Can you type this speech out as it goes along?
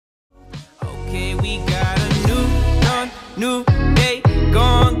new day,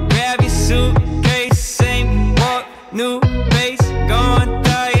 gone, grab your suitcase, same walk, new face, gone,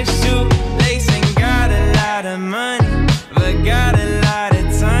 tie your shoelace. Ain't got a lot of money, but got a lot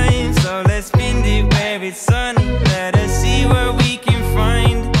of time, so let's spend it where it's sunny. Let us see what we can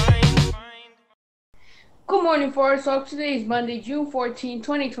find. Good morning, Forest Oak. Today is Monday, June 14,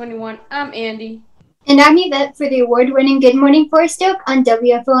 2021. I'm Andy. And I'm Yvette for the award-winning Good Morning Forest Oak on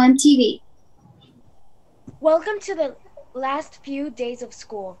WFOM TV. Welcome to the last few days of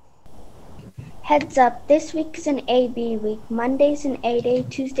school. Heads up, this week is an A-B week. Monday's an A-Day,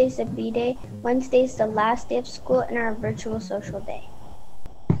 Tuesday's a B-Day, Wednesday's the last day of school, and our virtual social day.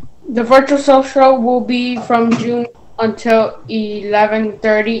 The virtual social will be from June until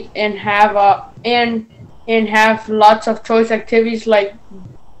 11:30 and have lots of choice activities like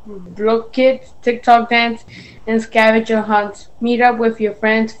Block Kids, TikTok dance, and scavenger hunts. Meet up with your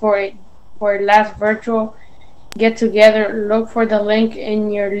friends for a last virtual get together. Look for the link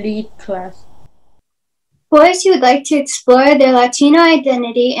in your lead class. Boys who would like to explore their Latino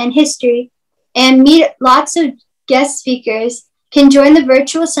identity and history and meet lots of guest speakers can join the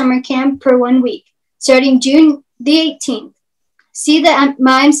virtual summer camp for 1 week, starting June the 18th. See the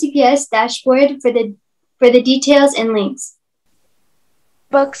MyMCPS dashboard for the details and links.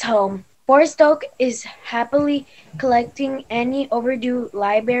 Books home. Forest Oak is happily collecting any overdue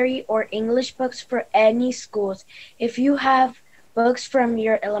library or English books for any schools. If you have books from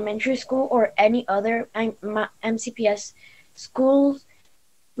your elementary school or any other MCPS schools,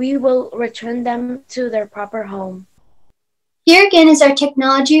 we will return them to their proper home. Here again is our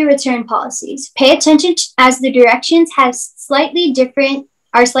technology return policies. Pay attention as the directions are slightly different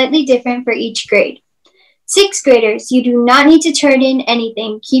for each grade. 6th graders, you do not need to turn in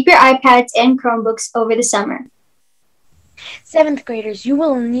anything. Keep your iPads and Chromebooks over the summer. 7th graders, you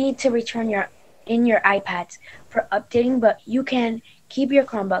will need to return your iPads for updating, but you can keep your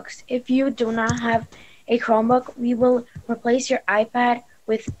Chromebooks. If you do not have a Chromebook, we will replace your iPad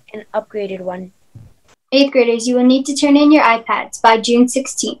with an upgraded one. 8th graders, you will need to turn in your iPads by June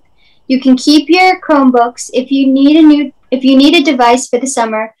 16th. You can keep your Chromebooks. If you need a device for the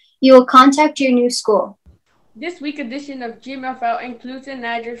summer, you will contact your new school. This week edition of Gmfo includes an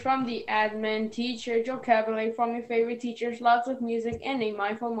address from the admin, teacher, vocabulary from your favorite teachers, lots of music, and a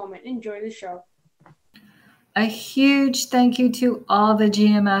mindful moment. Enjoy the show. A huge thank you to all the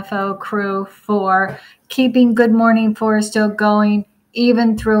GMFO crew for keeping Good Morning Forest Oak going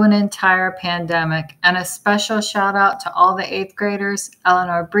even through an entire pandemic. And a special shout out to all the 8th graders,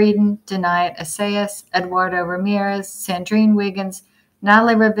 Eleanor Breeden, Denai Asayas, Eduardo Ramirez, Sandrine Wiggins,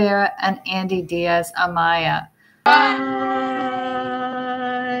 Natalie Rivera, and Andy Diaz Amaya. Bye.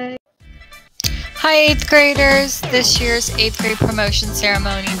 Hi 8th graders. This year's 8th grade promotion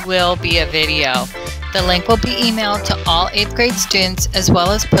ceremony will be a video. The link will be emailed to all 8th grade students as well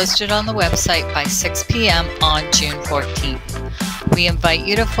as posted on the website by 6 p.m. on June 14th. We invite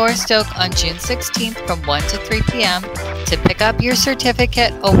you to Forest Oak on June 16th from 1 to 3 p.m. to pick up your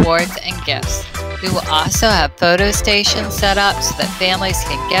certificate, awards, and gifts. We will also have photo stations set up so that families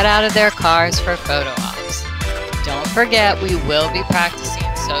can get out of their cars for photo ops. Don't forget, we will be practicing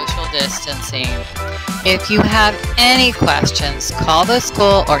social distancing. If you have any questions, call the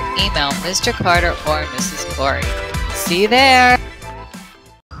school or email Mr. Carter or Mrs. Corey. See you there!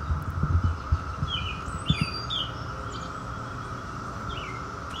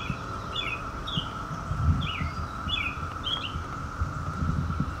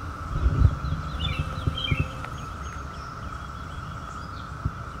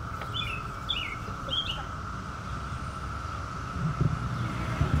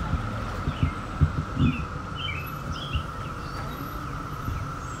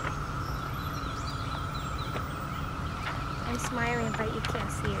 I'm smiling, but you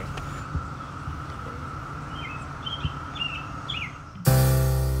can't see her.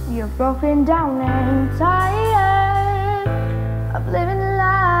 You're broken down and tired of living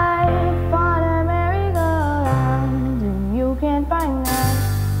life on a merry-go-round, and you can't find that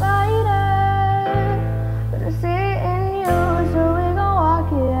fighter, but I see it in you, so we gon'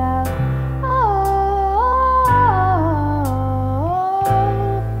 walk it out. Oh,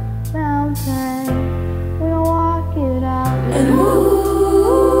 mountain, we gon' walk it out. And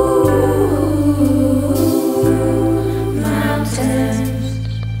mountains,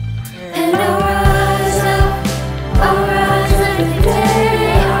 and I'll rise up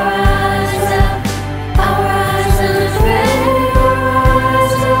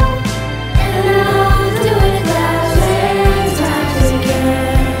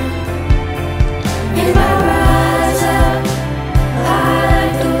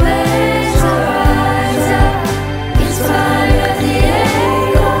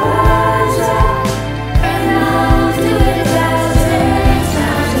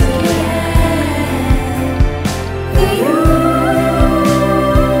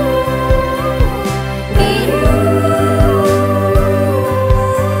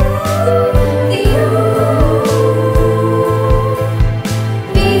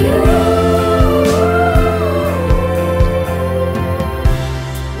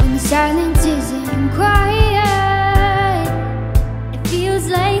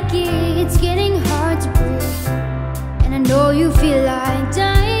quite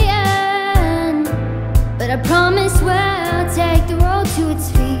dying, but I promise we'll take the world to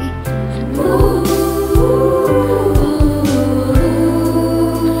its feet.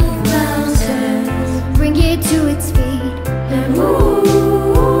 Mountains, bring it to its feet. And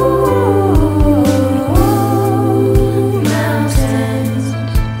mountains,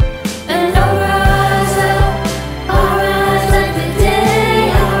 and I'll rise like the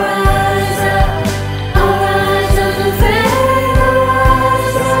day. I'll rise unafraid. I'll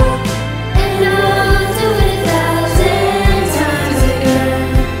rise up, and I'll do it 1,000 times again.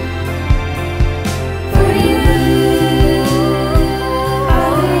 For you,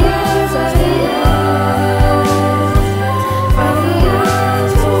 I'll rise, for you, I'll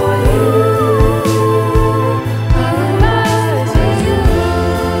rise for you.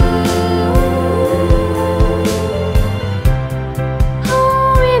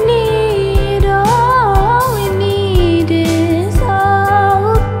 All we need is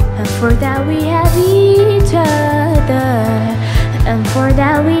hope, and for that we have each other, and for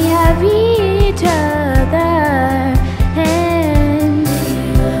that we have each other, and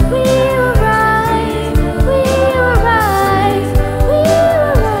we will rise, we will rise, we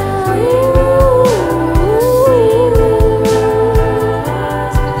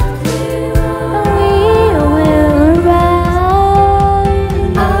will rise.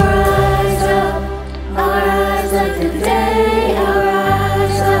 I'll rise up, I'll rise like the day. I'll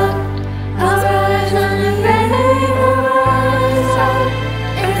rise up, I'll rise unafraid. I'll rise up,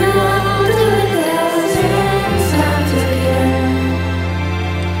 and I'll do it 1,000 times.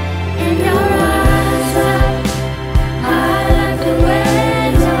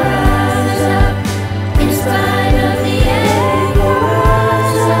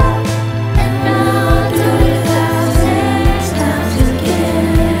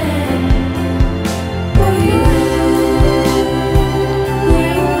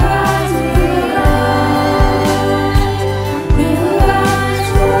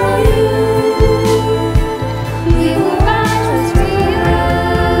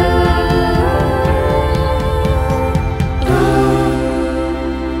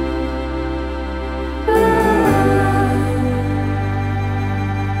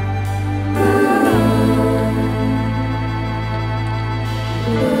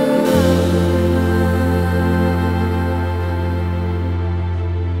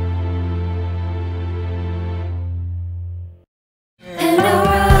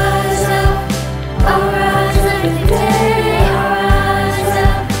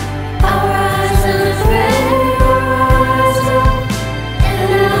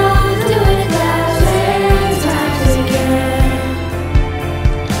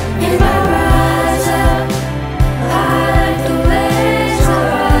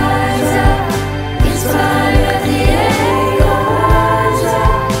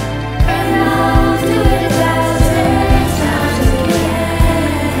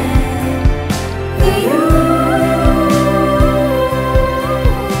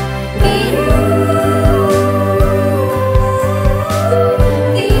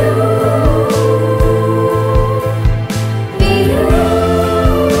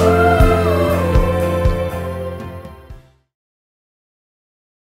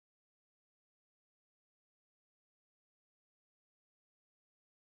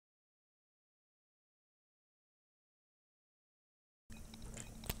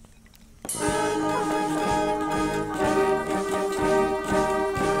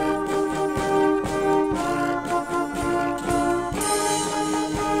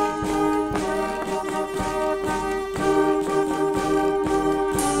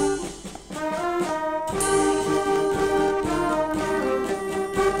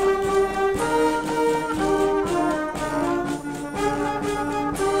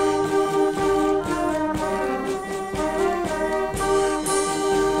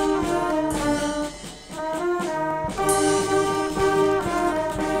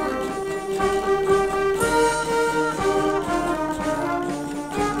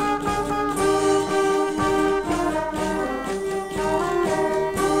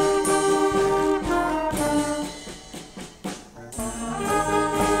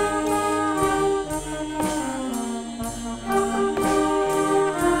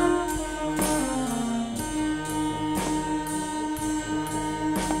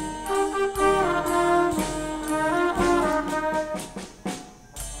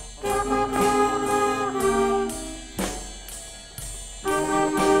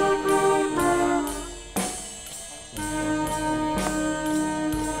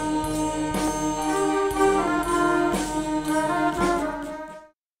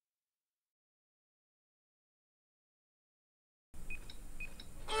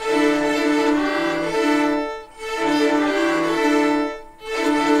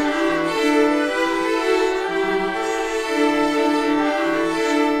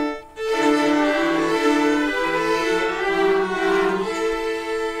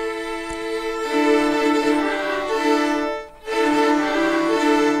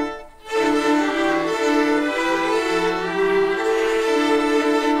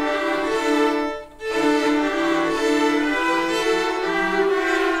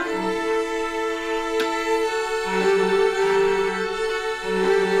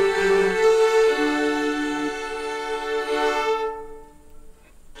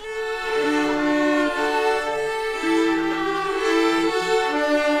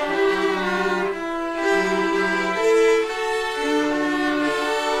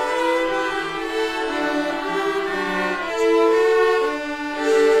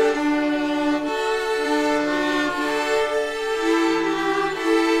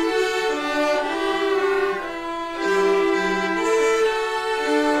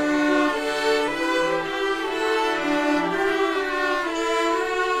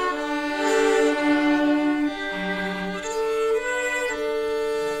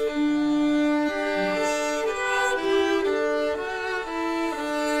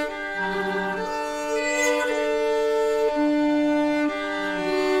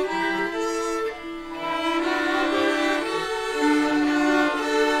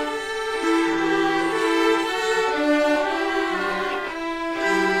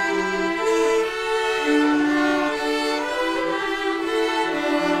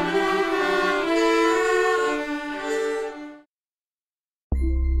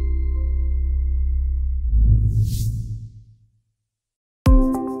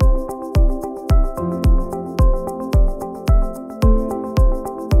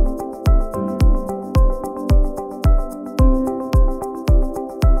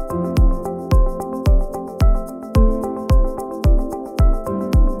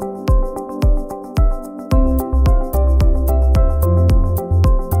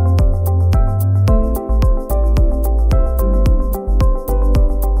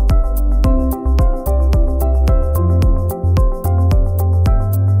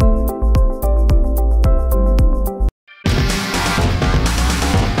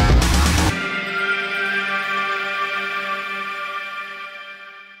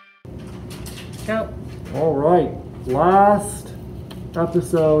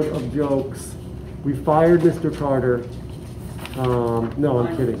 episode of jokes. We fired Mr. Carter. No,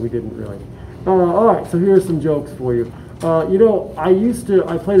 I'm kidding. We didn't really. All right, so here's some jokes for you. You know, I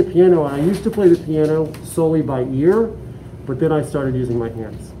play the piano, and I used to play the piano solely by ear, but then I started using my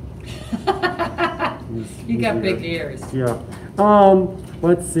hands. You got big ears. Yeah.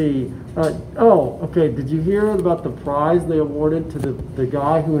 Let's see. Okay, did you hear about the prize they awarded to the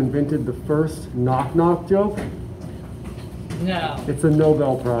guy who invented the first knock-knock joke? No. It's a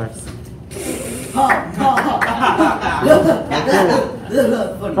Nobel Prize.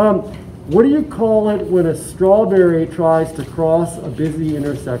 What do you call it when a strawberry tries to cross a busy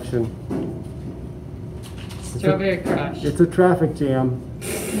intersection? Strawberry crush. It's a traffic jam.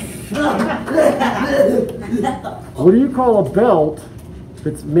 What do you call a belt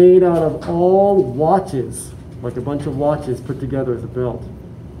that's made out of all watches, like a bunch of watches put together as a belt?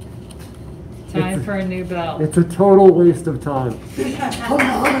 Time for a new belt. It's a total waste of time.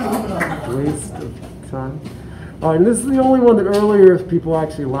 Waste of time. All right, and this is the only one that earlier people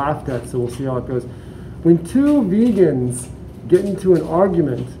actually laughed at, so we'll see how it goes. When two vegans get into an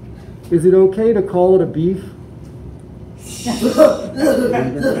argument, is it okay to call it a beef?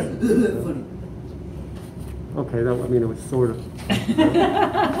 Okay, that, I mean, it was sort of.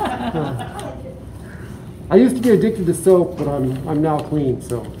 I used to be addicted to soap, but I'm now clean,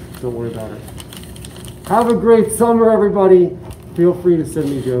 so don't worry about it. Have a great summer, everybody. Feel free to send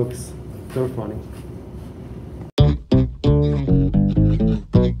me jokes. They're funny.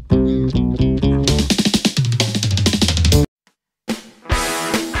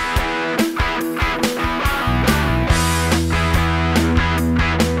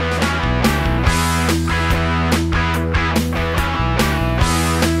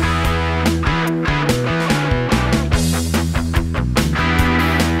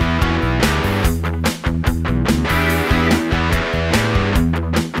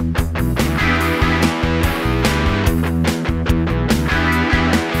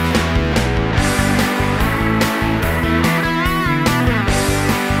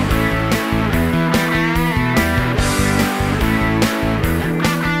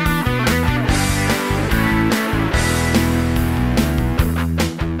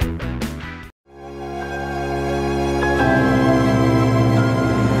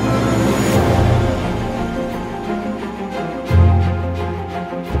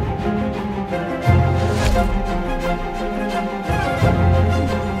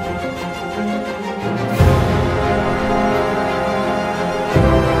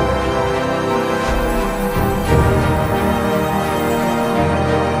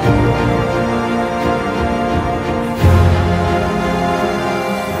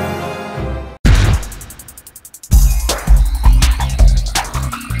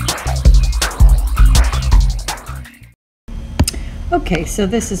 Okay, so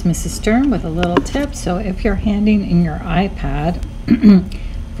this is Mrs. Stern with a little tip. So if you're handing in your iPad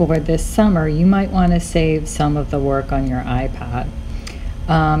for this summer, you might want to save some of the work on your iPad.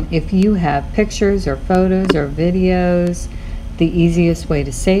 If you have pictures or photos or videos, the easiest way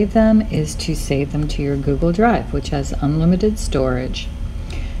to save them is to save them to your Google Drive, which has unlimited storage.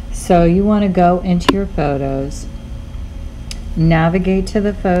 So you want to go into your photos, navigate to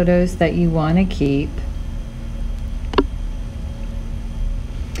the photos that you want to keep,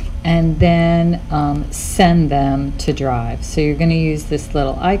 and then send them to Drive. So you're going to use this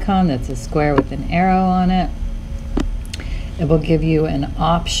little icon that's a square with an arrow on it. It will give you an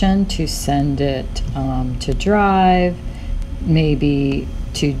option to send it to Drive, maybe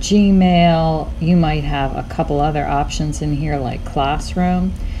to Gmail. You might have a couple other options in here like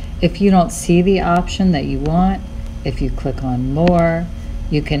Classroom. If you don't see the option that you want, if you click on More,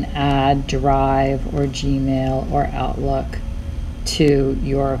 you can add Drive or Gmail or Outlook to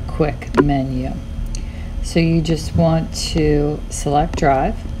your quick menu. So you just want to select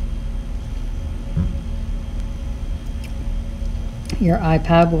Drive. Your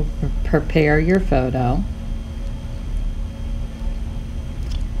iPad will prepare your photo.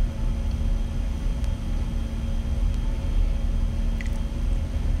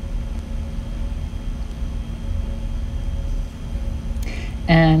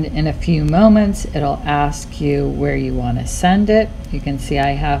 And in a few moments, it'll ask you where you want to send it. You can see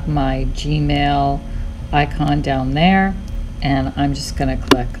I have my Gmail icon down there, and I'm just going to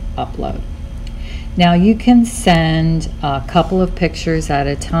click Upload. Now you can send a couple of pictures at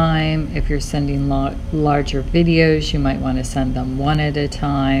a time. If you're sending larger videos, you might want to send them one at a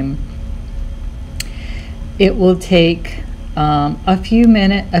time. It will take a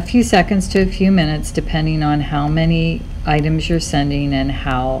few seconds to a few minutes, depending on how many items you're sending and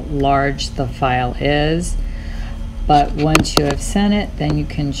how large the file is. But once you have sent it, then you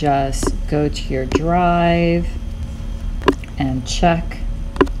can just go to your drive and check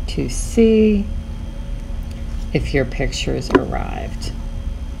to see if your pictures arrived.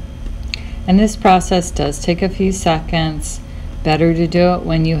 And this process does take a few seconds. Better to do it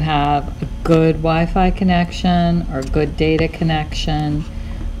when you have a good Wi-Fi connection or good data connection,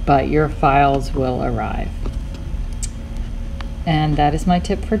 but your files will arrive. And that is my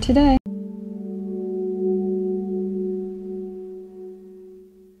tip for today.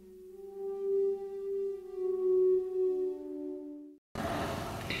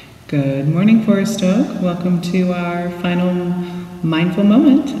 Good morning, Forest Oak. Welcome to our final mindful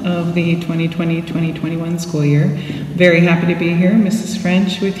moment of the 2020-2021 school year. Very happy to be here, Mrs.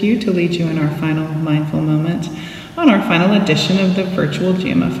 French, with you to lead you in our final mindful moment on our final edition of the virtual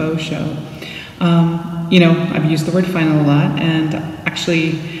Gmfo show. You know, I've used the word final a lot, and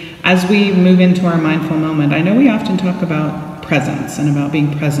actually, as we move into our mindful moment, I know we often talk about presence and about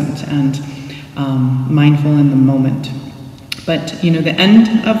being present and mindful in the moment. But, you know, the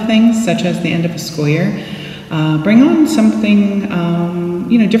end of things, such as the end of a school year, bring on something,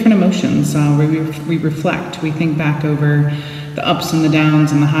 you know, different emotions. We reflect, we think back over the ups and the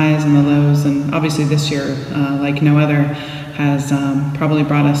downs and the highs and the lows. And obviously this year, like no other, has probably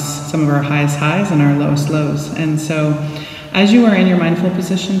brought us some of our highest highs and our lowest lows. And so as you are in your mindful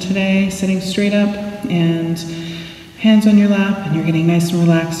position today, sitting straight up and hands on your lap, and you're getting nice and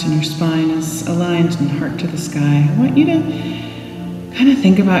relaxed and your spine is aligned and heart to the sky, I want you to kind of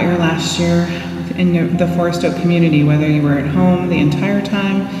think about your last year in the Forest Oak community, whether you were at home the entire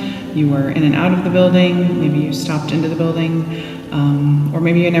time, you were in and out of the building, maybe you stopped into the building, or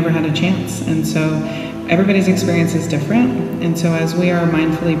maybe you never had a chance. And so everybody's experience is different. And so as we are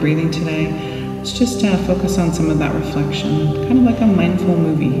mindfully breathing today, let's just focus on some of that reflection, kind of like a mindful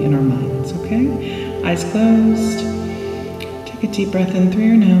movie in our minds, okay? Eyes closed. Take a deep breath in through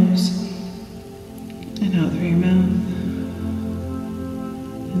your nose and out through your mouth.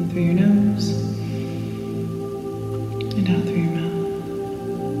 In through your nose and out through your mouth.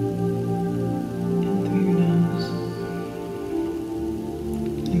 In through your nose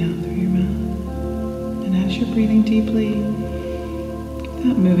and out through your mouth. And as you're breathing deeply, keep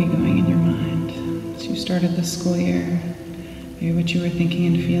that movie going in your mind. As you started the school year, maybe what you were thinking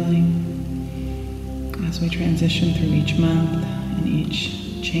and feeling. As we transition through each month and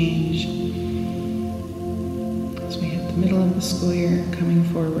each change, as we hit the middle of the school year, coming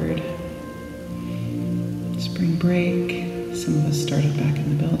forward, spring break, some of us started back in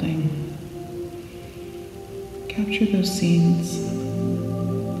the building. Capture those scenes,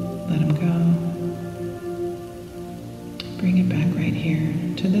 let them go, bring it back right here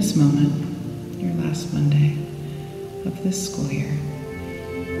to this moment, your last Monday of this school year.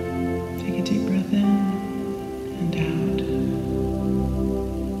 Take a deep breath in and out,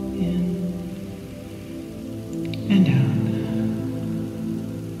 in and out.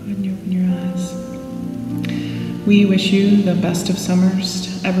 Go ahead and open your eyes. We wish you the best of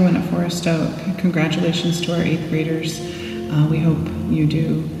summers, everyone at Forest Oak. Congratulations to our 8th graders. We hope you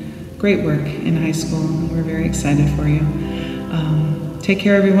do great work in high school. We're very excited for you. Take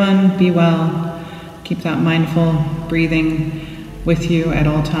care, everyone. Be well. Keep that mindful breathing with you at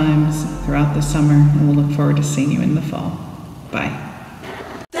all times throughout the summer, and we'll look forward to seeing you in the fall. Bye.